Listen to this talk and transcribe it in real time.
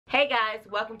Hey guys,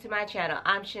 welcome to my channel.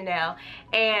 I'm Chanel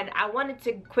and I wanted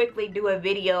to quickly do a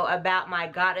video about my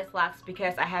goddess locks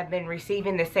because I have been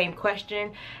receiving the same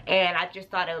question and I just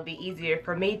thought it would be easier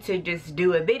for me to just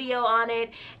do a video on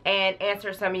it and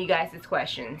answer some of you guys'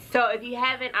 questions. So if you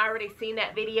haven't already seen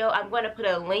that video, I'm going to put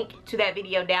a link to that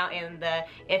video down in the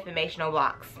informational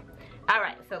box.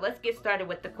 Alright, so let's get started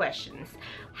with the questions.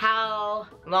 How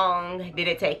long did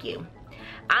it take you?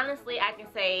 Honestly, I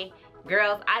can say,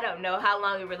 girls, I don't know how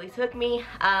long it really took me.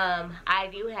 I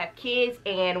do have kids,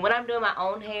 and when I'm doing my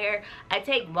own hair, I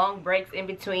take long breaks in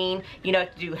between, you know,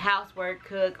 to do housework,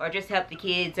 cook, or just help the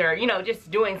kids, or, you know, just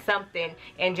doing something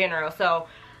in general. So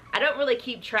I don't really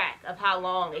keep track of how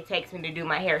long it takes me to do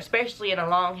my hair, especially in a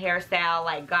long hairstyle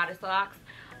like goddess locks.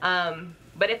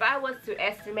 But if I was to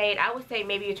estimate, I would say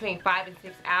maybe between 5 and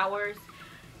 6 hours.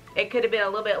 It could have been a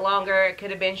little bit longer, it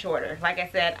could have been shorter. Like I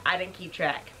said, I didn't keep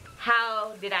track.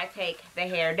 How did I take the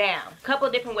hair down? A couple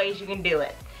of different ways you can do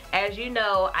it. As you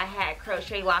know, I had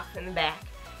crochet locks in the back.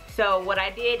 So what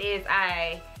I did is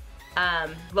I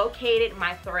located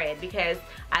my thread because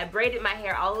I braided my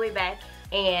hair all the way back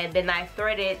and then I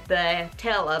threaded the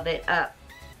tail of it up.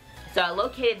 So I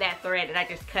located that thread and I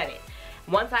just cut it.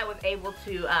 Once I was able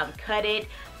to cut it,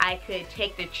 I could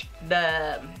take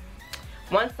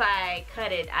once I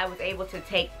cut it, I was able to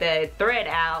take the thread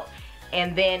out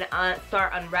and then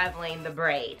start unraveling the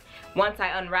braid. Once I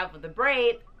unraveled the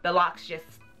braid, the locks just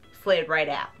slid right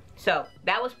out. So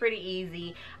that was pretty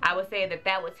easy. I would say that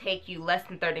that would take you less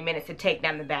than 30 minutes to take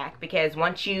down the back, because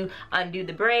once you undo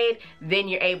the braid, then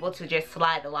you're able to just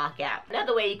slide the lock out.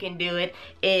 Another way you can do it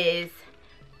is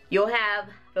you'll have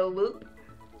the loop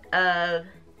of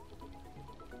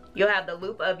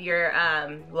your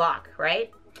lock, right?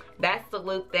 That's the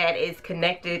loop that is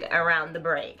connected around the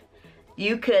braid.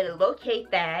 You could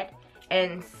locate that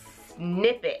and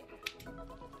snip it.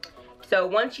 So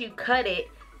once you cut it,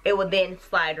 it will then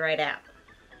slide right out.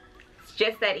 It's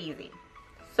just that easy.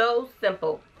 So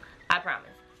simple, I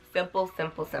promise. Simple,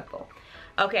 simple, simple.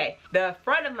 Okay, the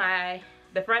front of my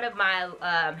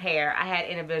hair, I had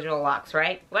individual locks,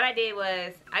 right? What I did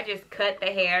was I just cut the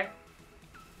hair.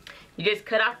 You just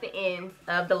cut off the ends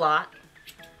of the lock.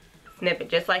 Snip it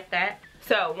just like that.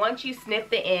 So once you snip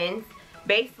the ends,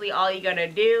 basically all you're gonna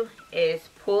do is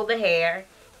pull the hair.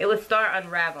 It will start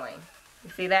unraveling.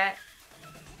 You see that?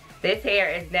 This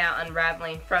hair is now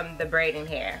unraveling from the braiding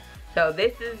hair. So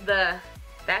this is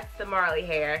that's the Marley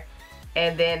hair,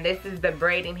 and then this is the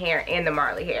braiding hair in the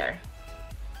Marley hair.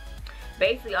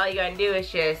 Basically all you're gonna do is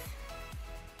just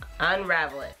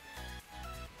unravel it.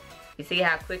 You see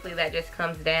how quickly that just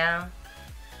comes down?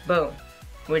 Boom,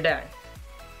 we're done.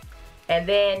 And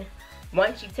then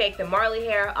once you take the Marley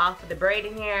hair off of the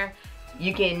braiding hair,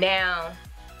 you can now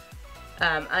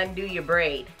undo your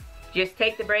braid. Just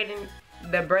take the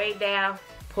braid down,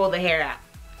 pull the hair out.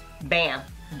 Bam,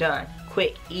 done.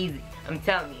 Quick, easy. I'm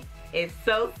telling you, it's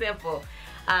so simple.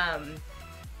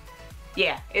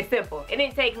 Yeah, it's simple. It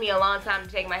didn't take me a long time to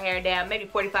take my hair down, maybe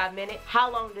 45 minutes. How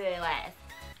long did it last?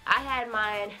 I had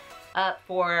mine up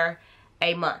for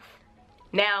a month.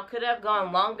 Now, could have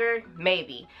gone longer?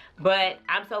 Maybe. But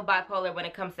I'm so bipolar when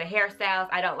it comes to hairstyles.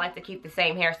 I don't like to keep the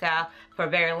same hairstyle for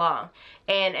very long.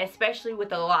 And especially with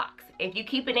the locks. If you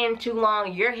keep it in too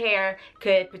long, your hair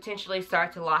could potentially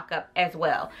start to lock up as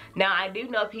well. Now, I do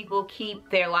know people keep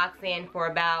their locks in for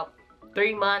about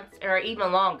 3 months or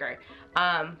even longer.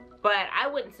 But I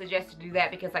wouldn't suggest to do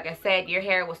that because, like I said, your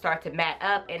hair will start to mat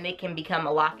up and it can become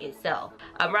a lock itself.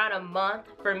 Around a month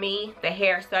for me, the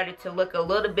hair started to look a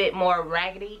little bit more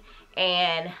raggedy,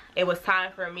 and it was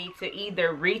time for me to either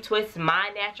retwist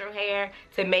my natural hair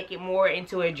to make it more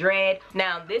into a dread.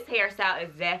 Now, this hairstyle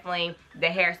is definitely the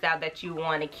hairstyle that you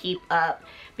want to keep up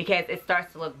because it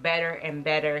starts to look better and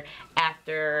better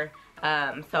after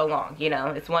so long. You know,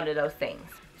 it's one of those things.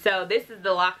 So this is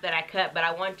the lock that I cut, but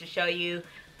I wanted to show you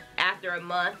after a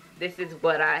month, this is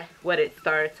what it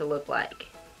started to look like.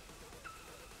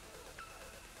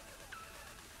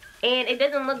 And it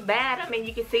doesn't look bad. I mean,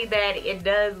 you can see that it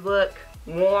does look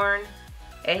worn.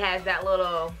 It has that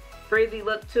little frizzy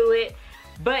look to it.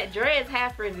 But dreads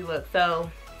have frizzy look, so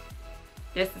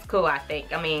this is cool, I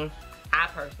think. I mean, I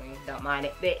personally don't mind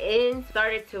it. The ends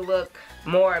started to look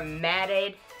more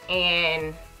matted,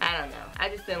 and I don't know. I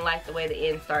just didn't like the way the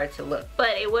end started to look.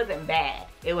 But it wasn't bad.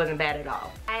 It wasn't bad at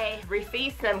all. I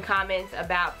received some comments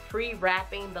about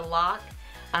pre-wrapping the lock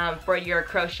for your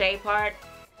crochet part.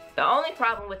 The only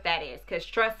problem with that is, because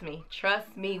trust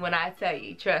me when I tell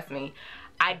you, trust me,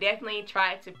 I definitely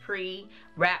tried to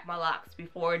pre-wrap my locks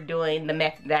before doing the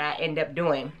method that I end up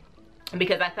doing,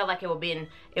 because I felt like it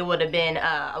would have been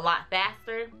a lot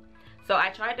faster. So I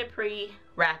tried to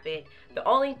wrap it. The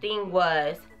only thing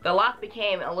was the lock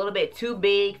became a little bit too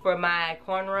big for my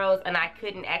cornrows, and I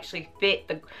couldn't actually fit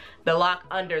the lock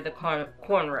under the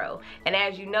cornrow. And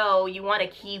as you know, you want to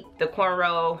keep the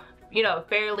cornrow, you know,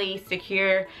 fairly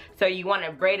secure, so you want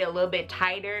to braid it a little bit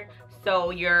tighter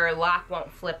so your lock won't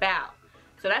slip out.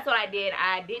 So that's what I did.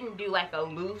 I didn't do like a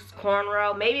loose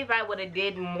cornrow. Maybe if I would have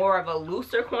did more of a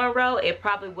looser cornrow, it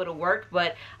probably would have worked,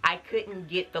 but I couldn't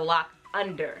get the lock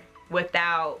under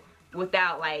without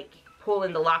like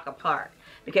pulling the lock apart,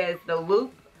 because the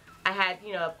loop, I had,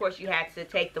 you know, of course you had to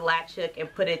take the latch hook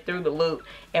and put it through the loop,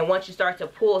 and once you start to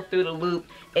pull through the loop,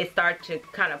 it starts to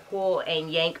kind of pull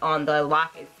and yank on the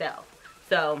lock itself.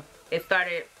 So it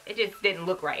just didn't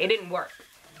look right. It didn't work,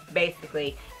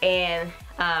 basically. And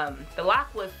the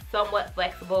lock was somewhat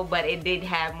flexible, but it did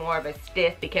have more of a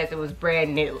stiff because it was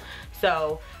brand new.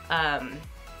 So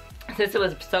since it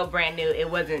was so brand new, it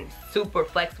wasn't super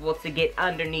flexible to get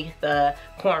underneath the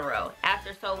cornrow.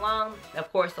 After so long,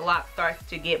 of course, the lock starts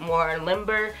to get more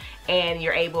limber and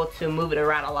you're able to move it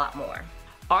around a lot more.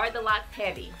 Are the locks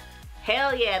heavy?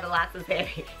 Hell yeah, the locks is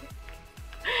heavy.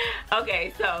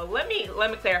 Okay, so let me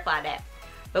clarify that.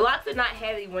 The locks are not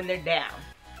heavy when they're down.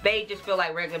 They just feel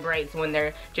like regular braids when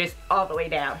they're just all the way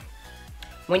down.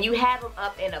 When you have them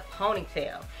up in a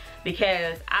ponytail,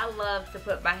 because I love to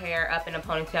put my hair up in a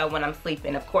ponytail when I'm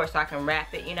sleeping, of course, so I can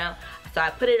wrap it, you know. So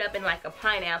I put it up in like a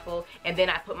pineapple, and then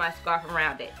I put my scarf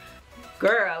around it.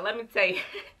 Girl, let me tell you.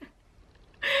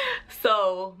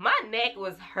 So my neck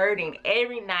was hurting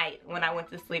every night when I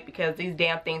went to sleep because these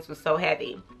damn things were so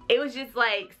heavy. It was just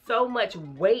like so much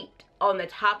weight on the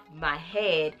top of my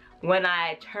head. When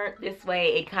I turned this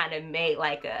way, it kind of made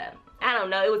like a, I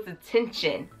don't know, it was a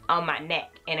tension on my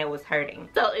neck and it was hurting.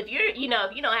 So if you're, you know,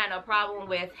 if you don't have no problem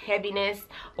with heaviness,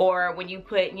 or when you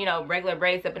put, you know, regular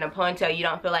braids up in a ponytail, you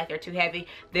don't feel like they're too heavy,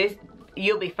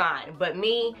 you'll be fine. But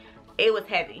me, it was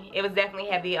heavy. It was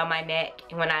definitely heavy on my neck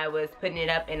when I was putting it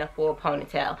up in a full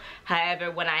ponytail.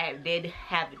 However, when I did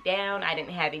have it down, I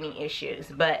didn't have any issues.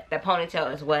 But the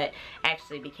ponytail is what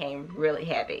actually became really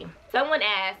heavy. Someone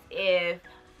asked if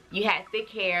you had thick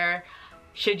hair,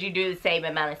 should you do the same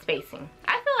amount of spacing?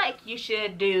 I feel like you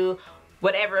should do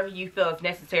whatever you feel is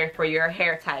necessary for your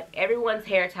hair type. Everyone's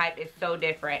hair type is so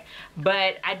different,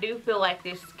 but I do feel like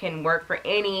this can work for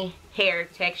any hair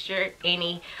texture,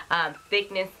 any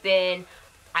thickness. Then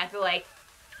I feel like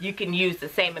you can use the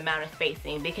same amount of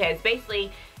spacing, because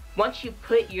basically once you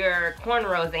put your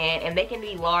cornrows in, and they can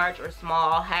be large or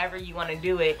small, however you want to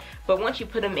do it, but once you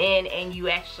put them in and you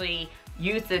actually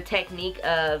use the technique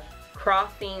of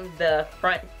crossing the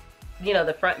front, you know,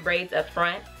 the front braids up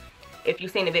front. If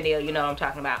you've seen the video, you know what I'm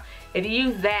talking about. If you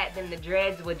use that, then the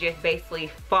dreads would just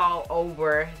basically fall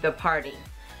over the parting,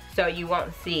 so you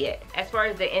won't see it. As far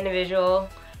as the individual,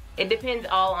 it depends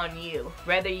all on you.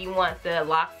 Whether you want the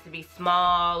locks to be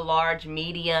small, large,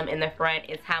 medium in the front,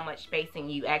 is how much spacing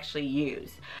you actually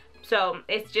use. So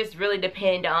it's just really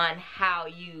depend on how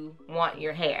you want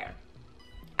your hair.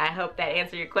 I hope that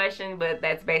answered your question, but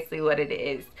that's basically what it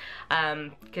is.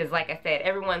 Because like I said,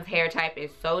 everyone's hair type is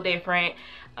so different.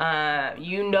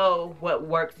 You know what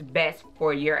works best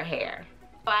for your hair.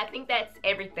 So I think that's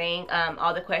everything,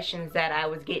 all the questions that I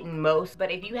was getting most.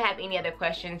 But if you have any other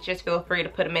questions, just feel free to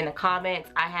put them in the comments.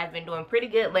 I have been doing pretty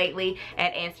good lately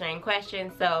at answering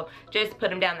questions, so just put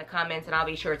them down in the comments and I'll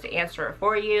be sure to answer it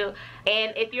for you.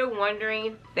 And if you're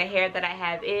wondering the hair that I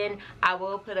have in, I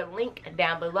will put a link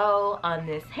down below on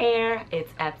this hair.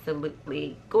 It's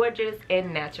absolutely gorgeous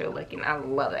and natural looking. I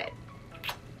love it.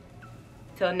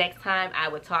 Till next time, I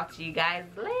will talk to you guys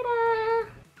later.